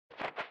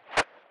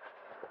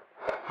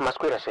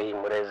Masquera say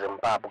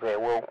Zimbabwe,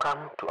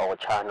 welcome to our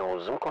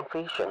channel Zim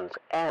Confessions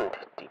and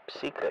Deep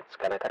Secrets.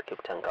 Kana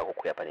karikiptanga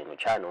kukuya pa nino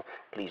channel,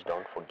 please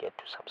don't forget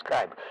to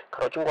subscribe.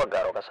 Kana uchungwa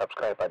garo ka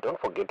subscribe, don't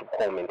forget to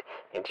comment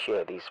and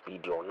share this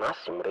video.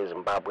 Nasi mre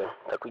Zimbabwe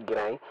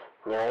takuigirai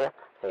nyaya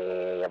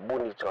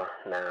yabunitwa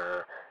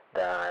na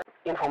the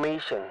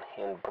Information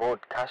and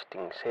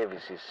Broadcasting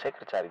Services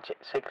Secretary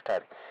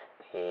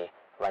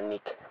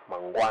Vanik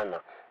Mangwana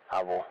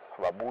avo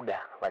vabuda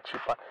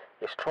vachipa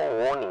a strong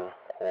warning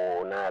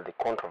na the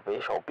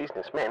controversial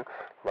businessman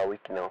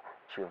Wicknell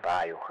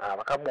Chivhayo.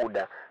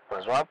 Vakabuda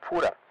mazuva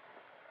apfuura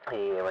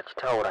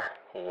vachitaura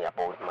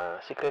about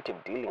secretive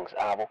dealings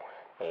avo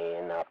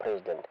na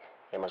President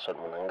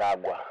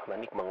Mnangagwa.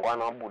 Vanik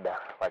Mangwana vabuda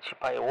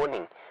vachipa a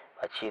warning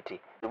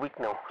vachiti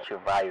Wicknell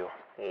Chivhayo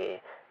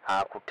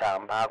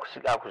akutamba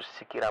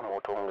akusikira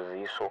moto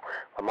muziso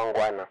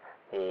pamangwana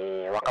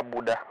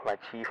vakabuda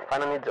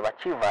vachifananidza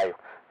vaChivhayo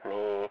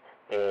ni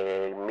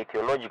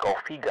mythological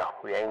figure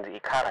uyainzi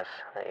Icarus.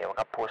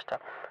 Vakaposta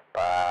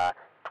pa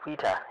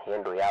Twitter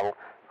yendo yavo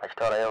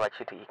vachitaura yavo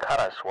vachiti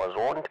Icarus was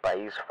warned by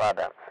his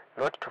father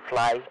not to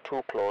fly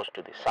too close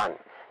to the sun,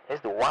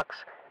 as the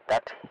wax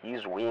that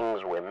his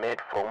wings were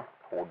made from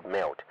would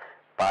melt.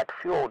 But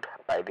fueled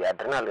by the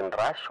adrenaline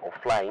rush of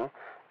flying,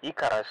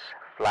 Icarus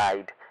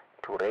flied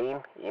to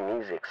rein in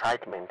his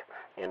excitement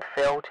and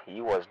felt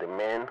he was the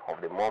man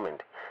of the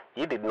moment.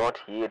 He did not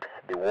heed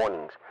the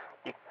warnings.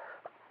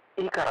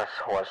 Icarus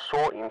was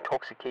so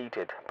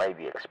intoxicated by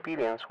the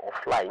experience of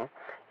flying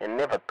and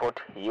never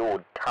thought he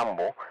would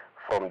tumble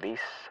from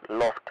this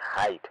loft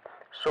height.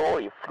 So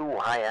he flew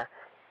higher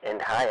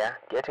and higher,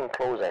 getting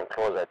closer and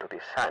closer to the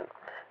sun.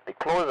 The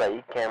closer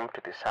he came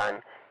to the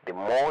sun, the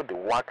more the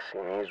wax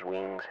in his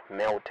wings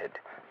melted.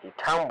 He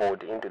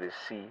tumbled into the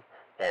sea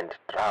and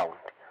drowned.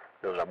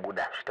 Those are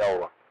Buddha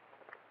Shtawa.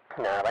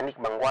 Na Vanik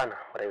Mangwana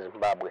wa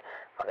Zimbabwe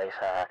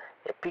wakaisa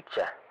a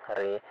picture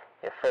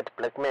a fat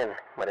black man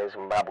wa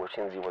Zimbabwe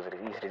since he was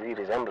his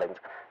resemblance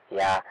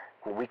ya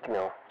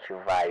Wicknell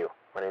Chivhayo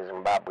wa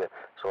Zimbabwe.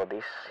 So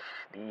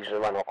these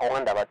one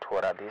wakawanda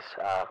vatora this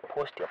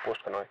post ya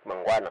post kana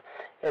Mangwana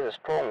as a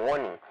strong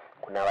warning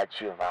kuna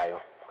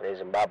vaChivhayo wa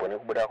Zimbabwe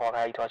nekubuda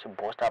kwakaita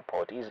vachiboast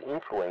about his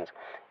influence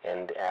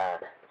and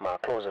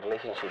close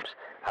relationships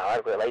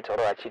avari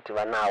vaitaura vachiti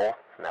vanawo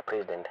na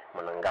President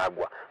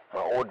Mnangagwa.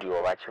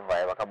 Audio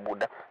vaChivhayo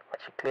vakabuda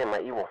vachiclaima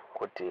ivo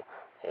kuti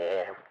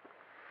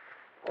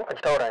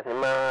vachitaura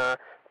nema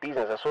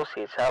business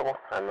associates avo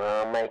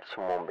ana Mike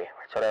Chimombe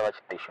vachitaura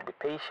vachiti they should be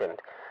patient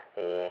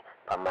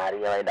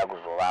pamari yavaida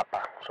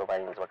kuzovapa. So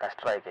vainzi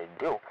vakastrike a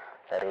deal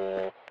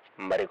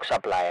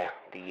rekusupply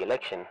the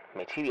election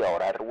material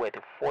rari worth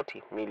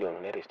 $40 million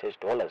United States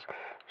dollars.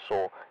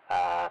 So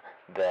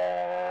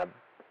the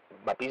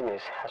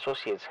business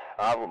associates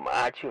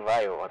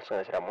vaChivhayo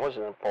vanosanganisira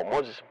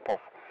Moses Mpofu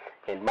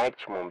and Mike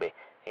Chimombe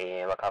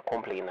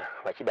vakacomplaina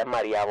vachida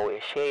mari yavo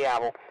share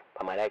yavo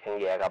pamari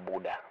yakanga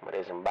yakabuda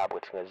muri Zimbabwe.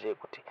 Tingazive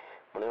kuti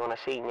munoona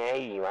sei nyaya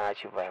iyi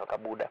vaChivhayo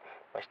vakabuda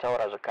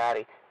vachitaura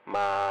zvakare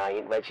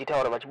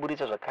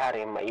vachiburitsa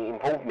zvakare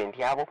involvement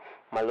yavo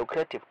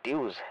lucrative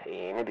deals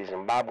the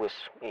Zimbabwe's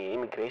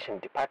immigration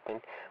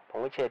department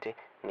pamwe chete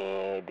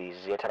the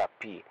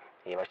ZRP.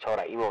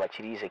 Vachitaura ivo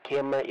vachiri is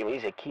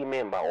a key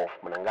member of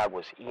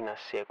Mnangagwa's inner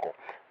circle.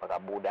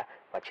 Vakabuda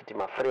vachiti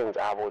my friends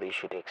avo they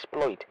should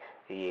exploit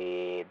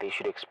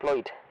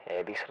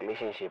this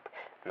relationship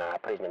na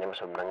President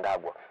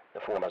Mnangagwa.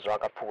 Nafunga mazuva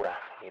akapfuura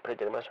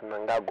President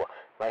Mnangagwa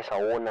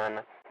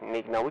vaisaonana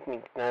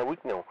na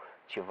Wicknell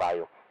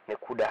Chivhayo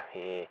nekuda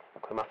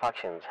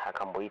kwemafactions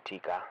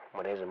akamboitika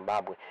muri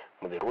Zimbabwe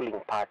the ruling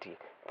party.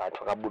 But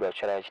vakabuda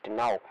vachitora vachiti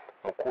now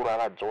mukuru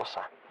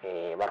avadzosa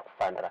vari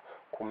kufanira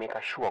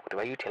kumeka sure kuti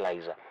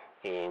vautilize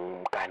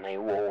kana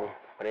iwowo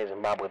muri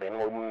Zimbabwe then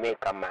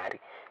vomeka mari.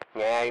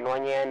 Nyaya inova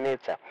nyaya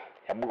yanetsa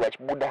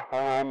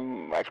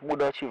vachibuda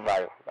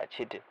vaChivhayo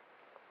vachiti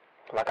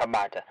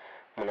vakabata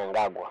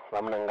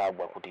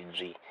Mnangagwa kuti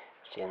dzvi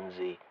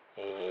chenzi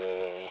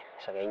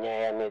saka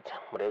inyaya yanetsa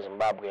muri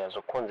Zimbabwe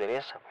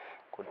yazokonzeresa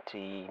kuti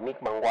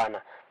Nick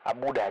Mangwana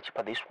abuda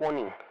achipa this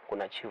warning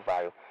kuna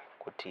Chivhayo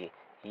kuti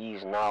he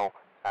is now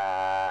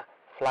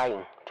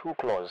flying too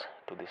close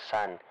to the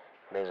sun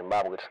muri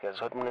Zimbabwe.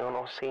 Tikazoti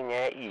munoona sei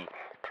nyaya iyi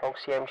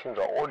tirakusiya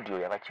mushinzwa audio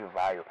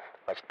yavaChivhayo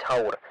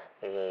vachitaura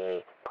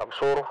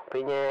pamusoro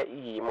penyaya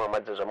iyi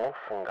muhamadza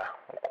zvamufunga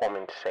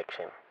mucomment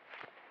section.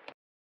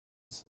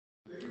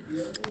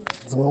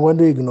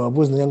 Ignore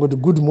because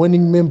good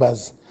morning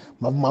members.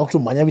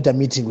 Makutomhanya kuita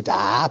meeting kuti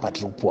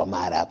patiri kupuwa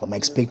mari apa my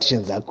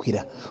expectations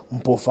akwira.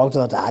 Mpofu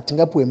akutoona kuti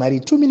hatingapuwe mari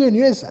 $2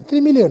 million US,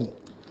 $3 million.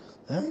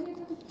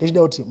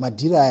 Ndechida kuti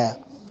madhiri aya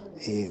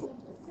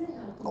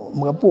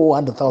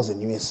mukapuwa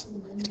 $100,000 US.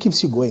 It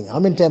keeps you going. How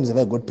many times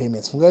have I got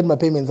payments? Funga kuti my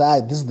payments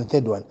this is the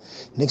third one.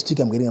 Next week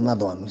I'm getting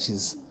another one which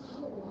is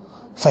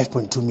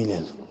 $5.2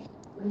 million.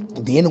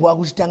 Then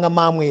kwakuchitanga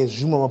mamwe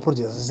zvimwe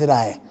maprojects asera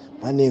aya.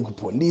 Pane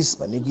kupolice,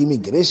 pane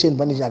kuimmigration,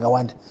 pane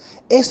chakawanda.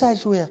 Esa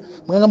achoya,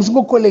 mwanga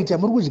muchingocollecta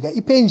muri kudya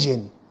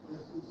ipension.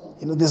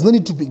 there's no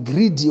need to be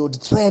greedy or to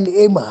try and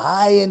aim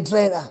high and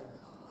try and,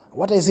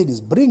 what I said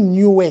is bring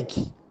new work.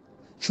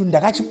 Chinhu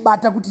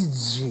ndakachibata kuti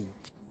dzvi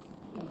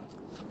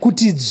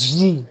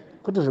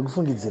kwete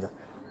zvekufungidzira.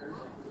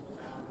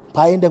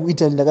 Paaenda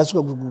kuItaly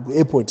ndakasvika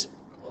kuairport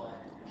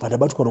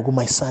pandabatwa roko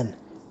my son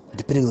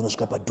ndiperekedza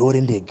kusvika padhoo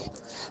rendege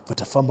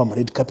patafamba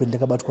mared carpet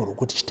ndakabatwa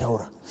roko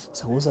tichitaura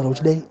saka usana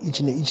uchidai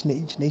ichi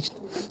neichi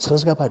saka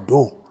svika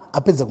padhoo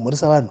apedza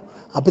kumhoresa vanhu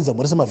apedza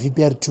kumhoresa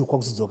mavpr2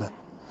 kwakuzodzoka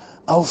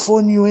I'll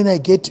phone you when I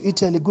get to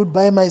Italy.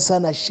 Goodbye my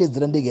son.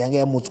 Ashedzera ndege yanga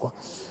yamutswa.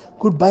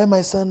 Goodbye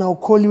my son. I'll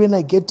call you when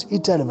I get to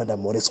Italy.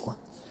 Vandamhoreswa.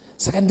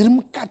 Saka ndiri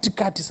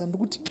mukati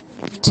sandikuti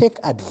take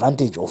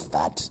advantage of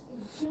that.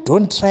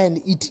 Don't try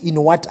and eat in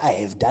what I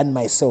have done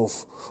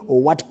myself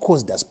or what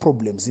caused us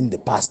problems in the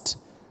past.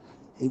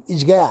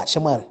 Ichigaya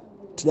shamari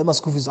today my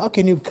school fees. How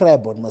can you cry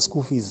about my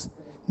school fees?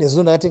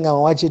 Nezo ndakatenga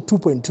mawache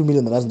 2.2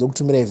 million dollars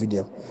ndokutumira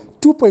video.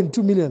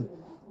 2.2 million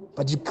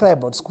but you cry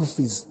about school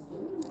fees.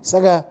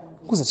 Saka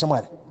kuza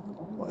chamwari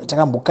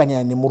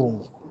takambokanya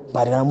nemurungu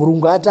but kana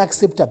murungu ati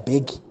accept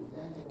back,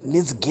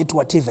 let's get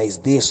whatever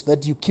is there so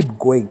that you keep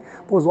going,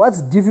 because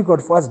what's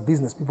difficult for us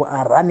business people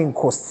are running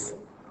costs.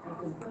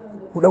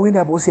 Uda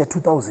kuenda apo usiya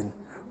 2000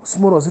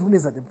 small was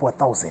runeza for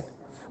 1000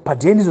 per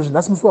day ndizvo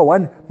zvinasimuswa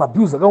 1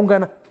 mabills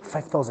akaungana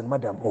 5000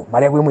 madam.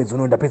 Mari yako yemwedzi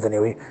uno ndapedza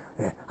newe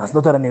asi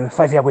ndotaura newe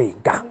 5 yako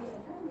ga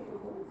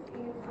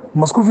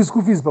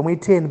school fees pamwe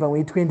 10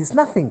 pamwe 20 is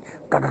nothing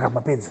kaka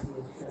mapedza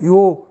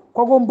yo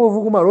kwako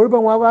mbovu kumarori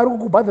pamwe ari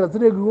kukubhadhara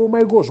tsirekiwo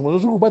maiko zvimwe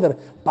zviri kubhadhara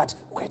but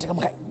ukaita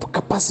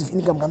passive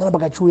income kanana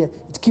pakachuya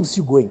it keeps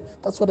you going.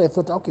 That's what I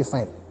thought. Okay,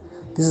 fine,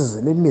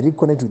 let me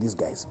reconnect with these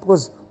guys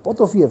because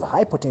both of you have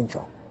high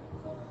potential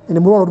and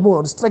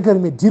muri strike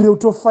rimwe dhiri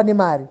rekutofa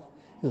nemari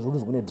izvo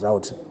kune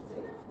drought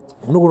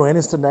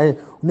unogona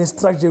une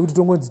structure yekuti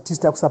tongonzi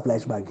tisita kusupply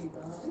chibage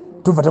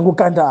tobva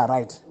tangokanda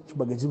right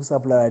chibage chiri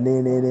kusupply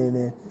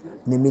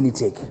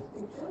nemilitech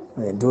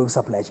ndo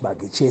supply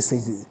chibage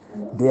chese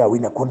ndo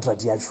yawina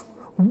contract yacho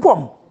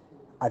bom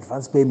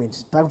advance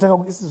payment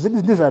takutanga zvedu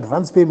ndizvo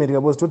advance payment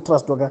because to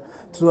trust waka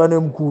tiriwane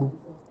mukuru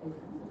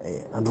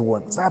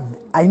andikuona. So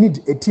I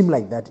need a team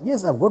like that.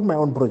 Yes, I've got my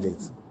own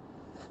projects.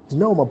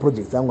 My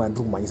projects I'm going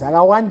to kumanyisa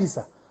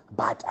akawandisa,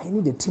 but I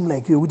need a team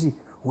like you kuti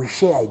we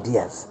share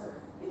ideas.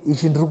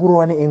 Ichi ndiri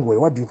kurowa neangle,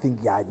 what do you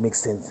think? Yeah, it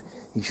makes sense.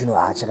 Ichi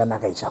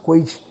chakanaka ichi chako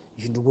ichi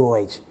ndiri kurowa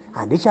ichi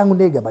handichangu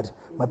ndega but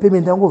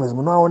mapayment angu obviously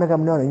munoaona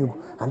kamunaona nyuko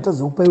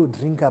handitazi kupa you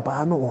drink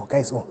apa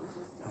guys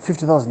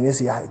 50,000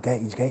 US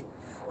each guy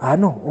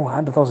no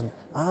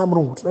 100,000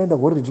 murungu tinoenda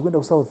goriji kuenda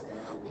kusouth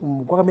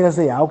kwakamira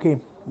sei okay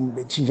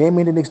chinjai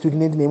muende next week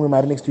nendi neimwe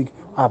mari next week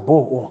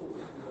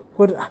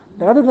kuti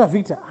ndakatoti na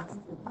Victor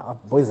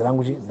boys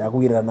rangu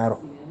ndakuwirira naro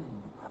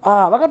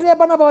vakatouya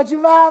panapa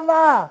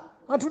vachivava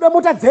vatuda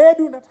mota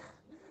dzedu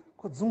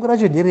kudzungu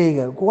racho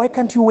ndereka. Why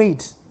can't you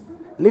wait?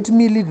 Let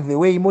me lead the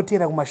way.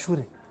 Motera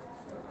kumashure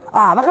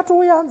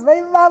vakatouya hanzi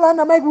vaivava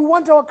na Mike, we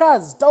want our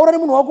cars. Taura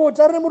nemunhu wako,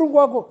 taura nemurungu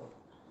wako.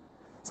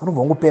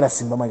 Sanobva ngopera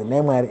simba manje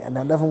naye Mwari, and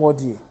ndafunga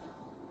kuti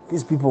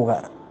these people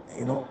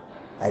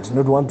I do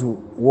not want to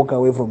walk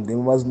away from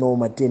them. Was no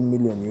 10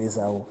 million US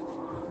avo.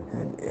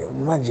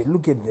 Manje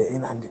look at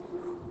and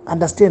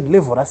understand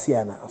level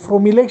rasiyana.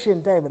 From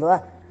election time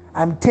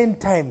I'm 10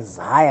 times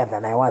higher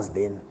than I was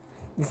then,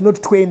 if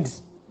not 20.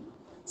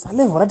 Sa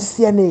level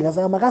ratisiyanei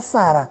saka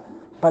makasara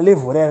pa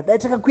level rero dai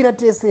takakwira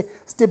tese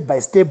step by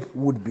step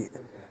would be.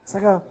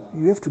 Saka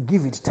you have to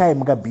give it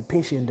time, be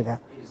patient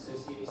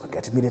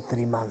ngatimire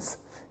 3 months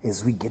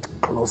as we get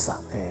closer.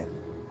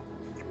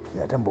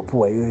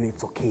 Yatambopuwa iyoyo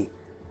it's okay.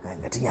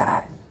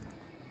 Ngatinyarare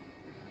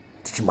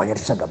tichimhanya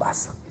tichitsvaga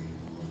basa.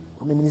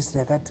 Kune ministry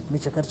yakati, kune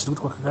chakati tiri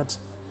kuti kwakati,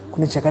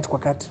 kune chakati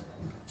kwakati,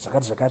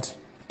 zvakati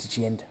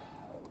tichienda.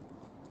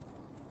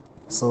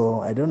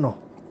 So I don't know,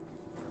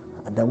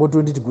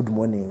 ndangotonditi good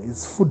morning,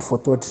 it's food for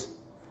thought,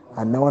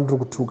 and now ndiri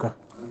kutuka.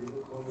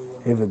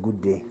 Have a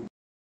good day.